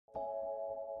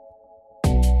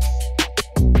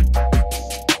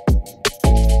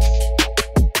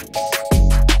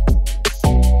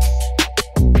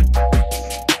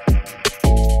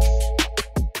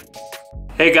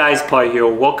guys, Paul here.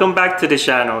 Welcome back to the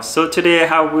channel. So today I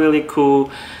have really cool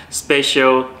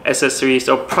special accessories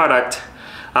or product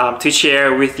to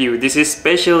share with you. This is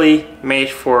specially made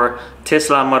for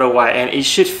Tesla Model Y and it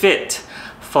should fit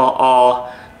for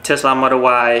all Tesla Model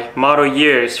Y model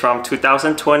years from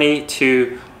 2020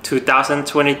 to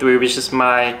 2023, which is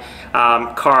my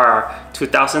car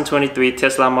 2023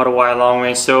 Tesla Model Y long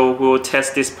range. So we'll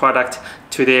test this product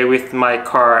today with my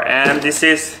car, and this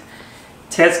is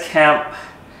Tescamp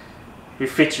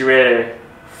refrigerator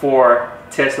for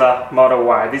Tesla Model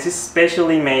Y. This is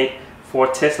specially made for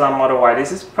Tesla Model Y.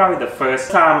 This is probably the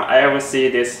first time I ever see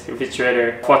this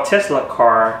refrigerator for Tesla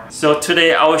car. So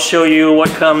today I will show you what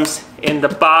comes in the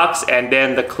box and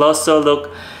then the closer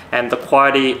look and the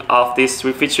quality of this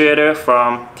refrigerator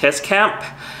from Tescamp,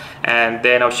 and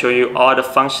then I'll show you all the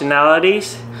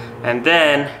functionalities, and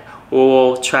then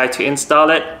we'll try to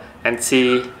install it and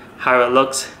see how it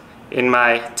looks in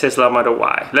my Tesla Model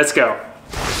Y. Let's go.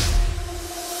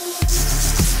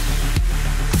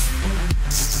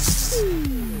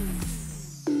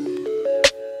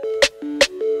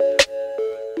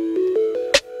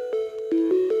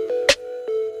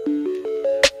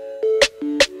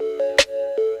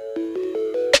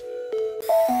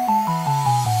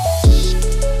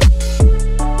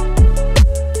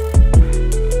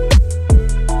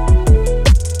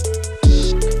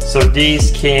 So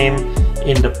these came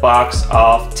in the box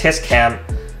of Tescamp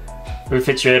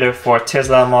refrigerator for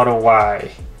Tesla Model Y.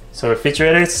 So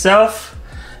refrigerator itself,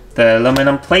 the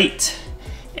aluminum plate,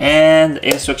 and the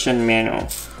instruction manual.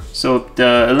 So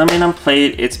the aluminum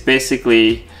plate, it's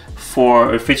basically for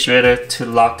refrigerator to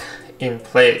lock in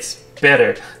place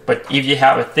better. But if you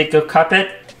have a thicker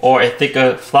carpet or a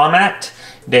thicker floor mat,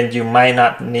 then you might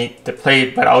not need the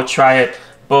plate, but I'll try it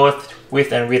both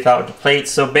with and without the plate.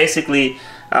 So basically,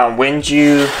 when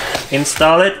you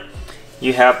install it,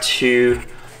 you have to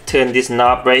turn this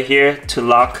knob right here to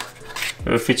lock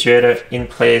the refrigerator in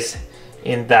place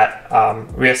in that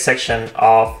rear section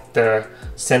of the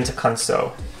center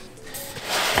console.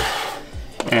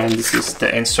 And this is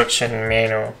the instruction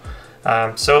manual.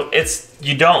 So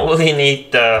you don't really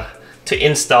need to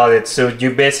install it. So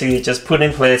you basically just put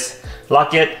in place,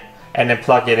 lock it, and then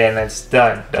plug it in, and it's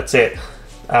done. That's it.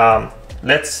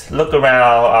 Let's look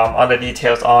around on the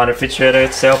details on the refrigerator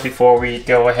itself before we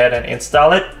go ahead and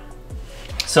install it.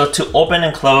 So to open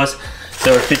and close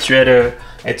the refrigerator,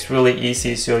 it's really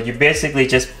easy. So you basically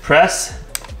just press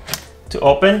to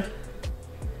open,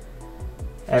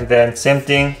 and then same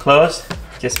thing, close.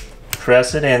 Just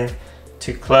press it in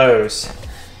to close.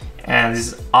 And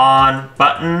this is on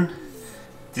button.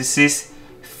 This is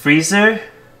freezer,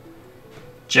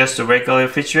 just a regular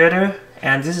refrigerator.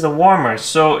 And this is a warmer,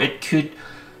 so it could,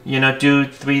 do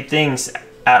 3 things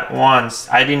at once.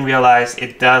 I didn't realize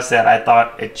it does that. I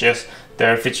thought it just the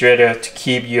refrigerator to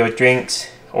keep your drinks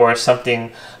or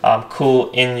something cool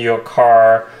in your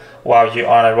car while you're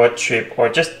on a road trip or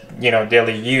just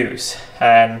daily use.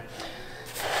 And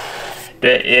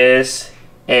there is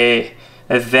a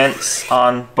vents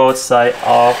on both sides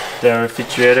of the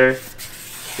refrigerator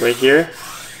right here,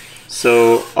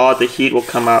 so all the heat will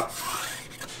come out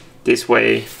this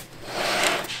way.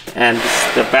 And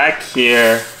the back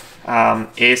here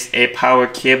is a power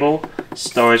cable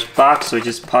storage box, so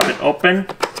just pop it open,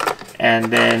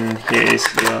 and then here is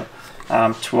your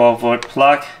 12-volt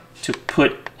plug to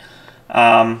put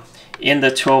in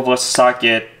the 12-volt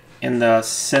socket in the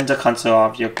center console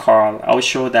of your car. I'll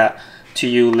show that to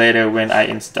you later when I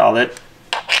install it.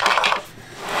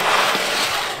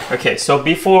 Okay, so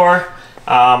before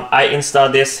I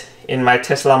install this in my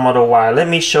Tesla Model Y, let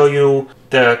me show you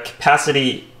the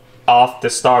capacity of the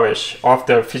storage of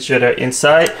the refrigerator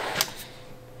inside.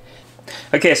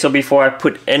 Okay, so before I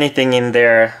put anything in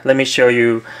there, let me show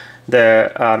you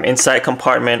the inside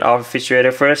compartment of the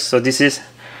refrigerator first. So this is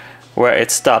where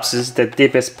it stops. This is the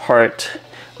deepest part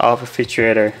of the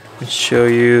refrigerator. I'll show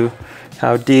you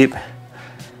how deep.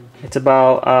 It's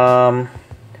about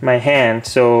my hand,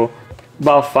 so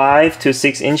about 5 to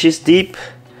 6 inches deep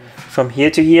from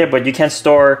here to here, but you can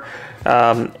store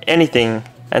anything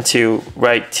until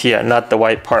right here, not the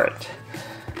white part.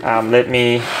 Let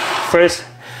me first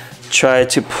try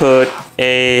to put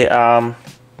a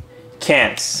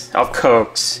cans of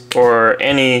Cokes or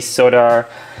any soda,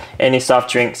 any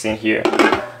soft drinks in here.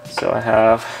 So I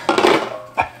have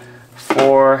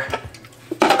 4.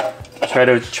 Try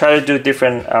to do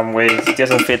different ways. It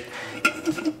doesn't fit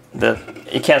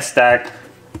it can't stack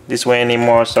this way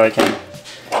anymore, so I can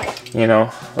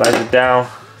write it down.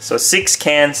 So 6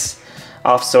 cans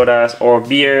of sodas or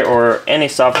beer or any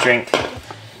soft drink,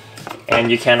 and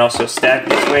you can also stack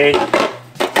this way.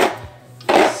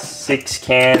 6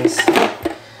 cans,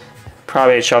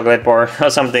 probably a chocolate bar or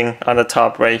something on the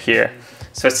top right here.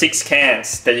 So 6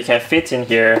 cans that you can fit in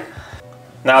here.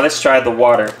 Now let's try the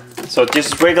water. So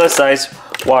just regular size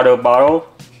water bottle.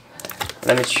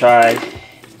 Let me try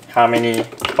how many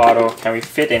bottles can we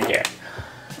fit in here.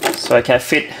 So I can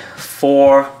fit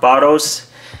 4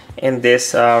 bottles in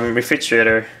this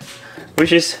refrigerator,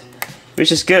 which is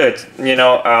good. You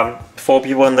know, 4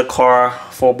 people in the car,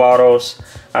 4 bottles,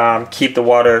 keep the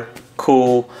water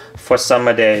cool for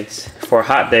summer days, for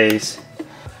hot days.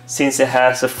 Since it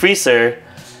has a freezer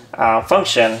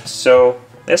function, so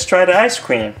let's try the ice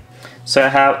cream. So I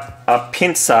have a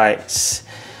pint size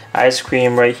ice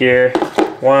cream right here,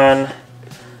 1,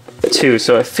 2.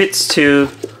 So it fits 2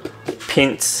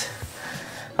 pints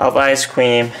of ice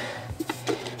cream.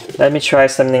 Let me try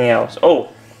something else. Oh,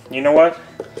 you know what?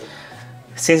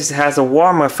 Since it has a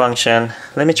warmer function,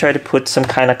 let me try to put some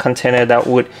kind of container that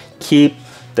would keep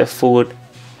the food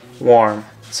warm.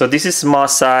 So this is small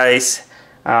size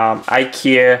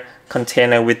IKEA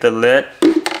container with the lid.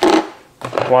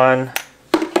 1,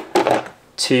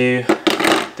 2,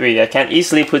 3. I can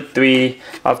easily put 3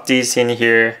 of these in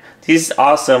here. This is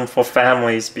awesome for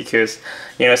families because,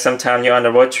 you know, sometimes you're on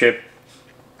a road trip,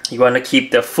 you want to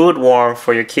keep the food warm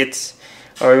for your kids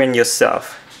or even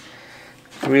yourself.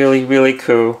 Really, really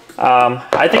cool.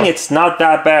 I think it's not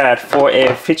that bad for a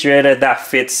refrigerator that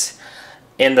fits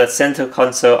in the center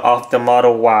console of the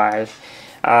Model Y.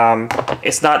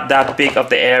 It's not that big of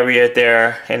the area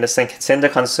there in the center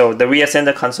console, the rear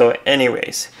center console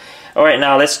anyways. Alright,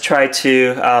 now let's try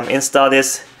to install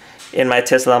this in my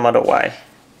Tesla Model Y.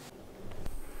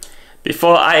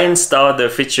 Before I install the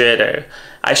refrigerator,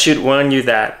 I should warn you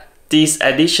that these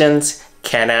additions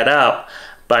can add up,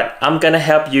 but I'm gonna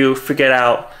help you figure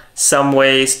out some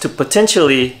ways to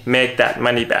potentially make that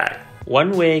money back.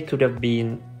 One way could have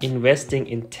been investing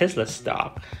in Tesla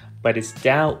stock, but it's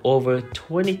down over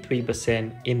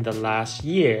 23% in the last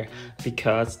year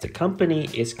because the company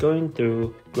is going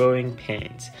through growing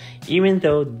pains, even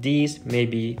though these may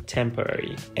be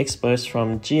temporary. Experts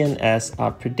from GNS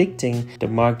are predicting the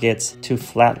markets to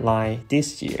flatline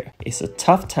this year. It's a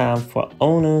tough time for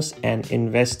owners and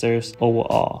investors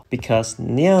overall because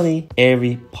nearly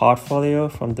every portfolio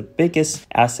from the biggest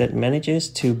asset managers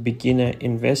to beginner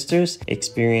investors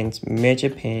experienced major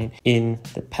pain in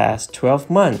the past 12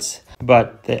 months.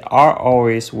 But there are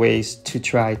always ways to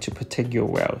try to protect your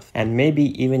wealth and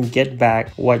maybe even get back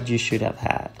what you should have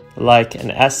had. Like an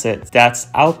asset that's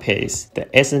outpaced the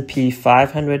S&P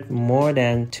 500 more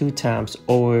than 2 times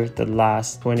over the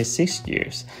last 26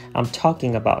 years. I'm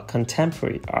talking about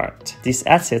contemporary art. This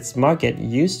assets market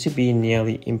used to be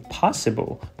nearly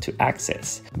impossible to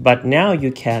access, but now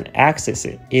you can access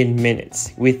it in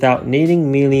minutes without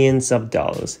needing millions of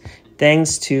dollars.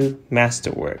 Thanks to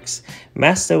Masterworks.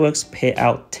 Masterworks pay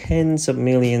out tens of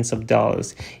millions of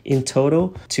dollars in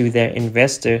total to their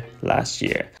investor last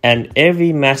year. And every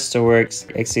Masterworks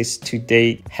exit to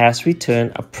date has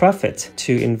returned a profit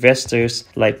to investors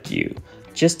like you.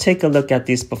 Just take a look at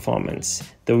this performance.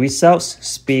 The results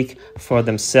speak for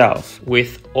themselves.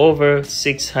 With over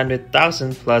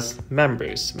 600,000 plus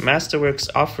members, Masterworks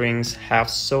offerings have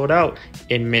sold out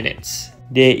in minutes.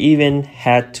 They even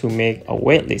had to make a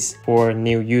waitlist for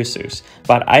new users.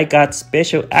 But I got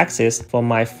special access for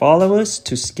my followers.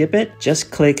 To skip it,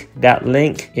 just click that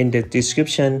link in the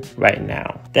description right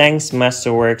now. Thanks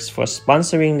Masterworks for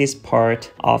sponsoring this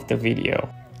part of the video.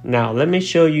 Now let me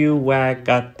show you where I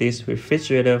got this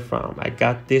refrigerator from. I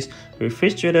got this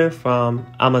refrigerator from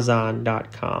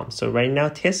Amazon.com. So right now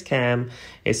Tescamp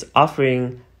is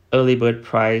offering early bird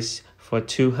price for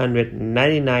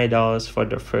 $299 for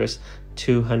the first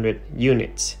 200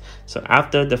 units. So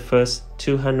after the first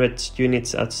 200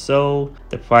 units are sold,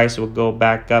 the price will go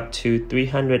back up to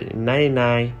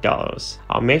 $399.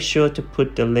 I'll make sure to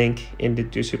put the link in the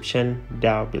description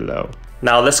down below.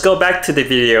 Now let's go back to the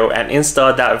video and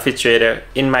install that refrigerator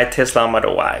in my Tesla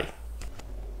Model Y.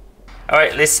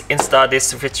 Alright, let's install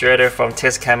this refrigerator from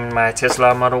Tescamp in my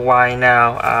Tesla Model Y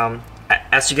now.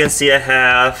 As you can see, I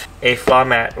have a floor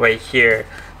mat right here.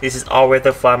 This is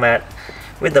all-weather floor mat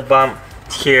with the bump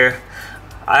here.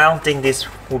 I don't think this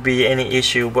will be any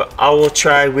issue, but I will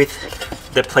try with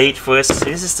the plate first.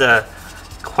 This is a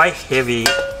quite heavy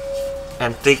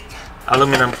and thick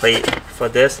aluminum plate for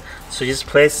this. So just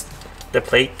place the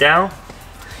plate down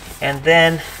and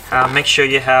then make sure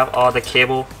you have all the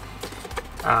cable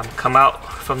come out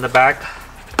from the back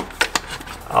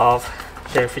of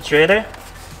the refrigerator.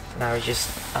 Now just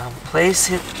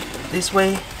place it this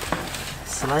way,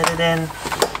 slide it in,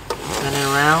 turn it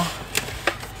around,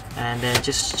 and then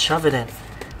just shove it in,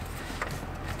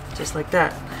 just like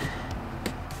that.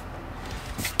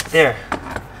 there.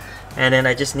 And then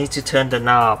I just need to turn the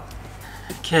knob.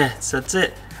 Okay, so that's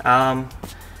it.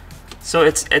 So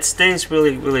it stays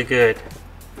really good,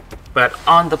 but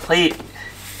on the plate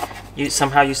you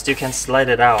somehow still can slide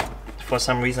it out for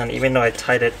some reason, even though I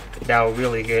tied it down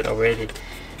really good already.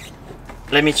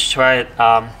 Let me try it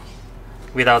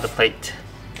without the plate.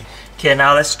 Okay,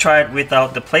 now let's try it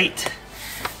without the plate.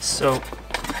 So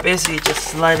basically just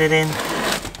slide it in.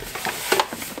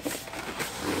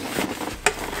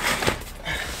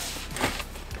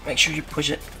 Make sure you push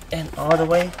it in all the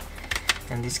way,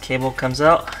 and this cable comes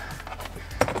out.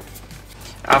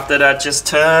 After that, just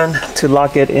turn to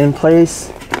lock it in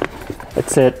place.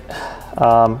 It's it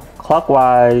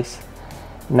clockwise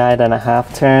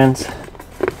 9.5 turns,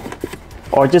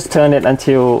 or just turn it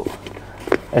until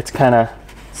it's kind of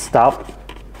stopped.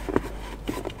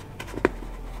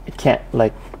 It can't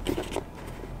like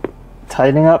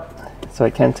tighten up, so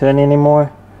it can't turn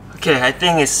anymore. Okay, I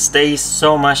think it stays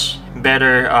so much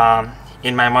better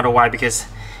in my Model Y because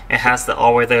it has the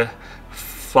all-weather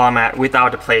floor mat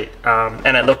without the plate,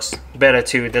 and it looks better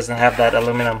too. It doesn't have that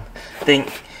aluminum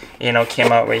thing, you know,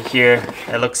 came out right here.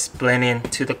 It looks blended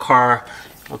into the car.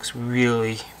 It looks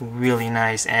really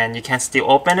nice, and you can still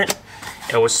open it.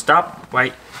 It will stop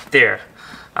right there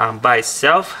by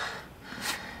itself,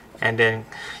 and then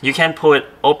you can pull it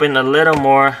open a little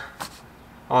more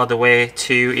all the way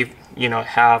to, if you know,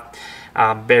 have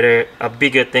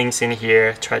bigger things in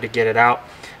here, try to get it out,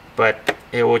 but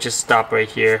it will just stop right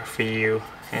here for you,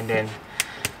 and then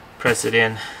press it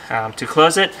in to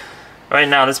close it. Right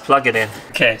now, let's plug it in.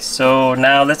 Okay, so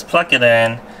now let's plug it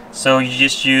in. So you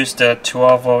just use the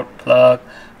 12-volt plug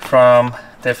from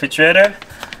the refrigerator,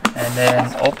 and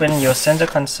then open your center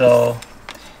console,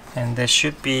 and there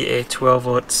should be a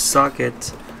 12-volt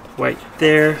socket right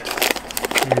there,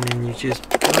 and then you just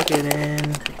plug it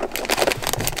in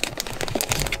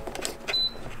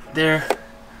there,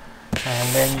 and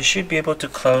then you should be able to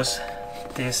close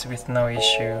this with no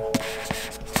issue.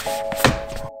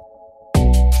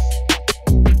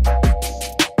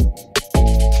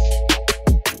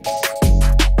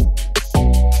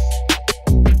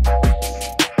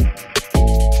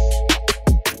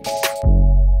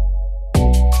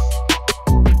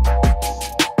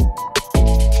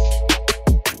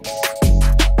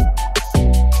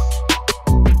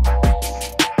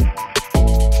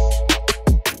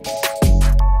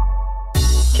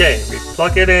 Okay, we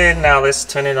plug it in. Now let's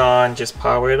turn it on. Just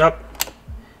power it up.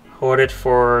 Hold it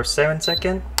for 7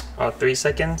 seconds or 3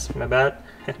 seconds. My bad.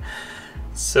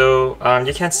 So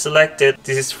you can select it.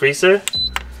 This is freezer.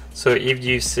 So if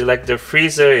you select the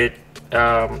freezer,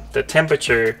 the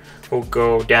temperature will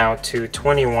go down to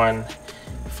 21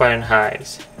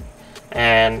 Fahrenheit.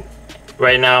 And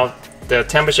right now the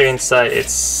temperature inside is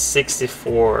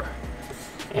 64.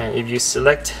 And if you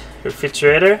select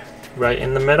refrigerator right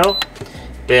in the middle,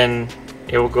 then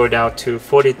it will go down to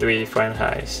 43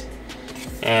 Fahrenheit.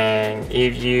 And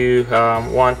if you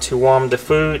want to warm the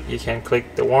food, you can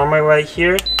click the warmer right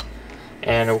here,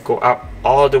 and it will go up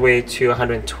all the way to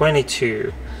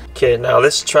 122. Okay, now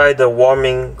let's try the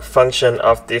warming function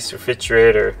of this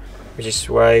refrigerator, which is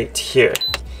right here.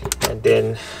 And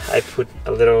then I put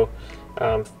a little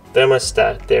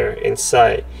thermostat there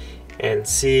inside, and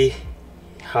see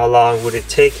how long would it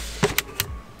take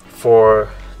for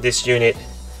this unit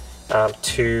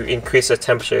to increase the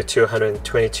temperature to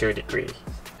 122 degrees.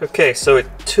 Okay, so it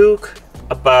took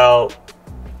about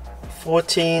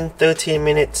 13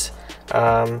 minutes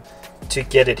to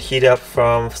get it heat up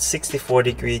from 64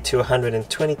 degrees to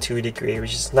 122 degrees,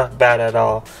 which is not bad at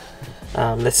all.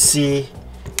 Let's see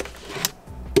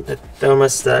the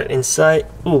thermostat inside.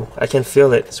 Ooh, I can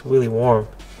feel it. It's really warm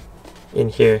in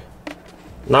here.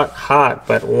 Not hot,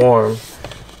 but warm.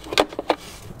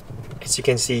 As you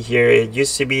can see here, it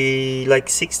used to be like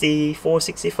 64,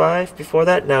 65 before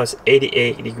that. Now it's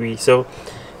 88 degrees. So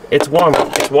it's warm.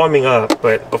 It's warming up,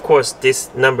 but of course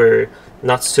this number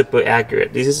not super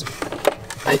accurate. This is,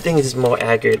 I think this is more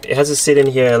accurate. It has to sit in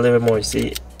here a little bit more. You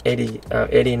see,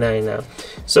 89 now.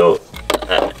 So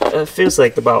it feels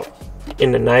like about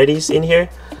in the 90s in here,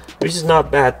 which is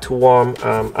not bad to warm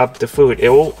up the food. It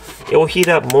will heat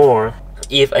up more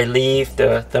if I leave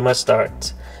the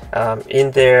thermostat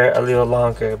in there a little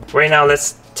longer. Right now,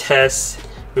 let's test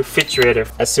refrigerator.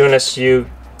 As soon as you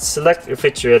select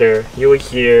refrigerator, you will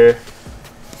hear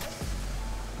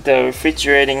the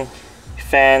refrigerating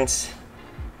fans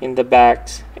in the back.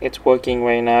 It's working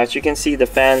right now. As you can see, the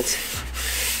fans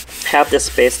have the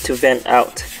space to vent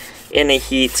out any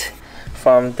heat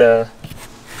from the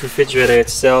refrigerator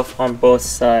itself on both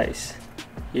sides,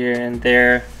 here and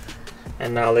there.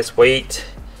 And now let's wait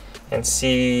and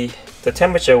see the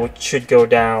temperature should go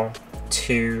down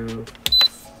to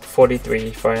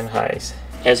 43 Fahrenheit.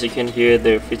 As you can hear,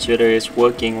 the refrigerator is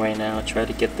working right now. Try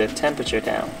to get the temperature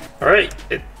down. Alright,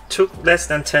 it took less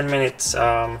than 10 minutes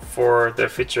for the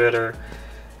refrigerator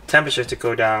temperature to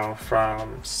go down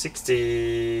from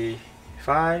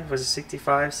 65, was it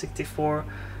 65, 64,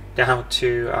 down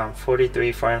to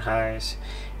 43 Fahrenheit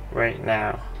right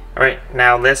now. Alright,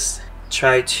 now let's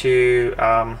try to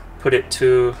put it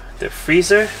to the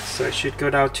freezer. So it should go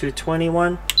down to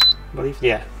 21, I believe,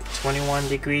 yeah, 21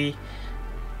 degree.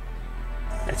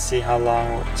 Let's see how long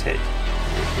it will take.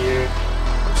 Right here,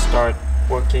 we'll start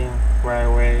working right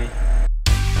away.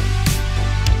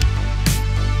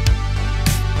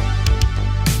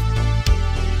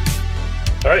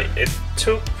 Alright, it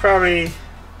took probably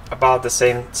about the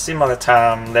similar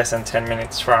time, less than 10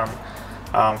 minutes, from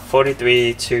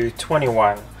 43 to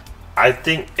 21. I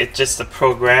think it's just the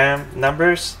program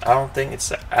numbers. I don't think it's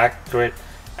the accurate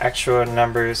actual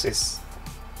numbers. It's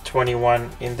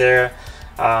 21 in there,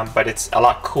 but it's a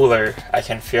lot cooler. I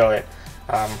can feel it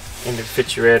in the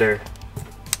refrigerator.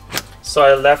 So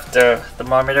I left the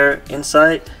thermometer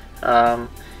inside.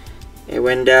 It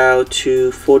went down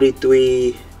to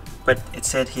 43, but it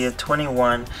said here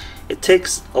 21. It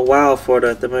takes a while for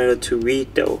the thermometer to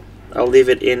read though. I'll leave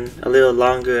it in a little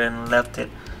longer and left it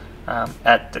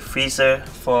at the freezer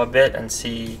for a bit and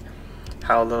see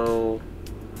how low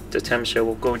the temperature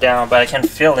will go down. But I can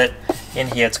feel it in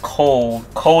here. It's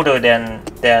colder than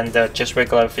the just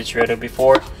regular refrigerator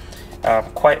before.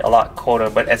 Quite a lot colder,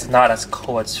 but it's not as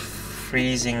cold as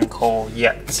freezing cold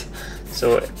yet.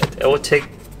 So it will take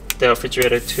the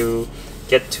refrigerator to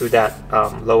get to that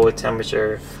lower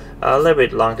temperature a little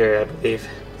bit longer, I believe,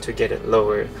 to get it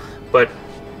lower. But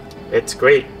it's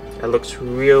great. It looks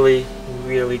really,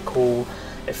 really cool.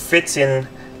 It fits in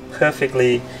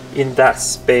perfectly in that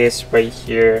space right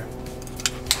here.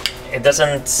 It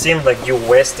doesn't seem like you're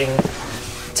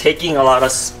taking a lot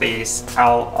of space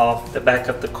out of the back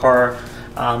of the car.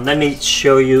 Let me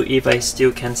show you if I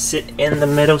still can sit in the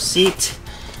middle seat.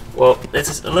 Well,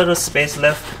 there's a little space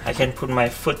left. I can put my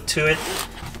foot to it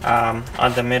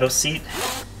on the middle seat.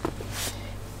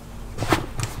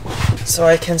 So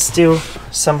I can still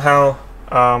somehow,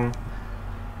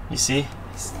 you see,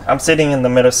 I'm sitting in the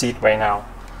middle seat right now,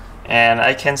 and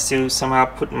I can still somehow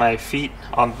put my feet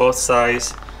on both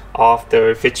sides of the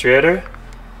refrigerator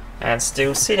and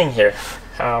still sitting here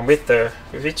with the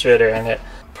refrigerator in it.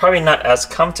 Probably not as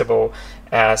comfortable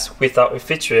as without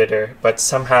refrigerator, but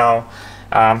somehow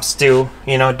still,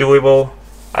 you know, doable.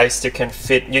 I still can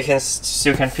fit,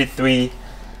 still can fit 3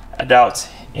 adults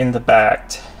in the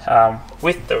back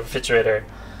with the refrigerator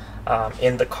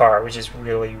in the car, which is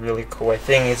really, really cool. I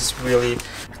think it's really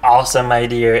awesome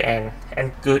idea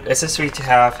and good accessory to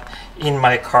have in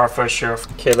my car for sure.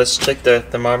 Okay, let's check the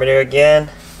thermometer again.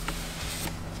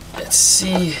 Let's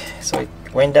see. So it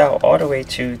went down all the way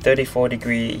to 34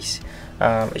 degrees.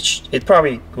 It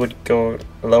probably would go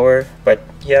lower, but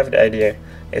you have the idea.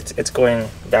 It's going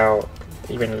down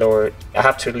even lower. I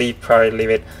have to probably leave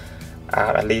it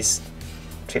at least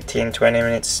 15-20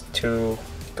 minutes to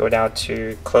go down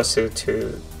to closer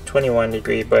to 21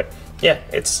 degrees. But yeah,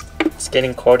 it's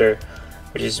getting colder,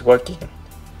 which is working,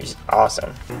 which is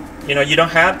awesome. You know, you don't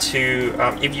have to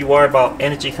if you worry about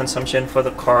energy consumption for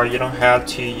the car, you don't have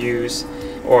to use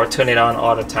or turn it on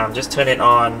all the time. Just turn it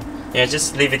on, you know,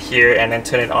 just leave it here and then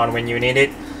turn it on when you need it.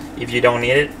 If you don't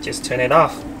need it, just turn it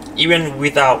off. Even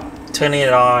without turning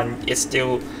it on,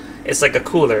 it's like a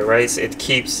cooler, right? So it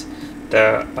keeps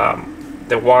the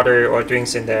water or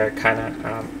drinks in there kind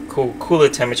of cooler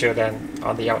temperature than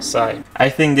on the outside. I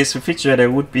think this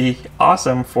refrigerator would be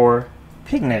awesome for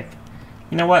picnic.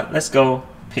 You know what? Let's go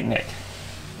picnic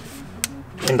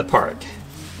in the park.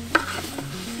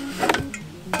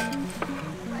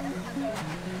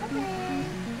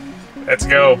 Let's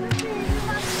go.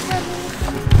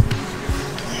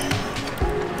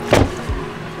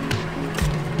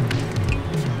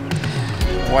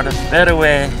 What a better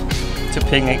way to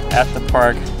picnic at the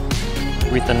park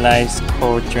with a nice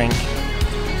cold drink.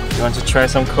 You want to try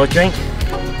some cold drink?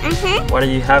 Mm-hmm. What are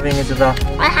you having, Isabel?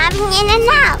 We're having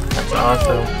In-N-Out. That's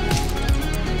awesome.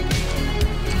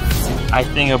 I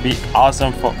think it'll be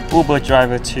awesome for Uber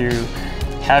driver to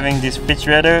having this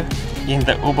refrigerator in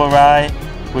the Uber ride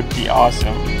would be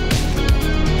awesome.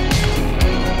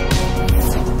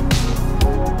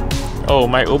 Oh,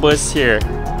 my Uber is here.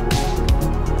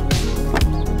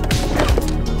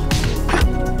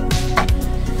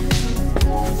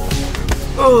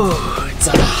 Oh, it's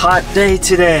a hot day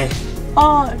today.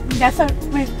 Oh, that's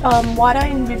with water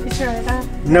in refrigerator.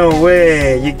 No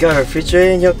way! You got a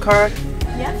refrigerator in your car?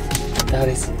 Yes. That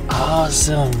is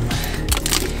awesome.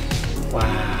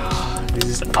 Wow, this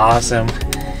is awesome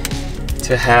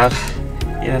to have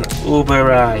in an Uber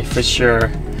ride for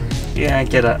sure. You're gonna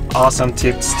get awesome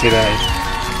tips today.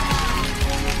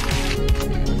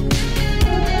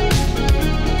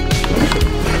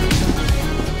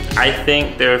 I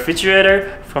think the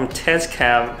refrigerator from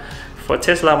Tescamp for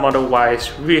Tesla Model Y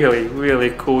is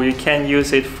really cool. You can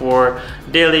use it for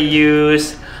daily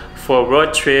use, for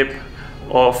road trip,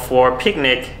 or for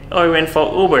picnic, or even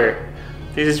for Uber.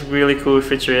 This is really cool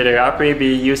refrigerator. I'll probably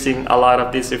be using a lot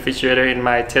of this refrigerator in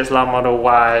my Tesla Model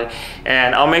Y,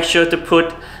 and I'll make sure to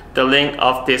put the link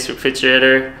of this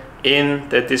refrigerator in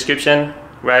the description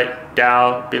right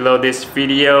down below this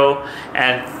video.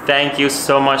 And thank you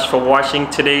so much for watching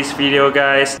today's video,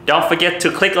 guys. Don't forget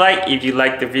to click like if you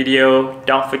like the video.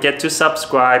 Don't forget to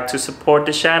subscribe to support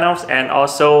the channels, and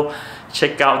also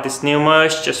check out this new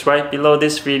merch just right below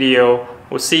this video.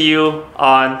 We'll see you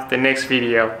on the next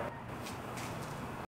video.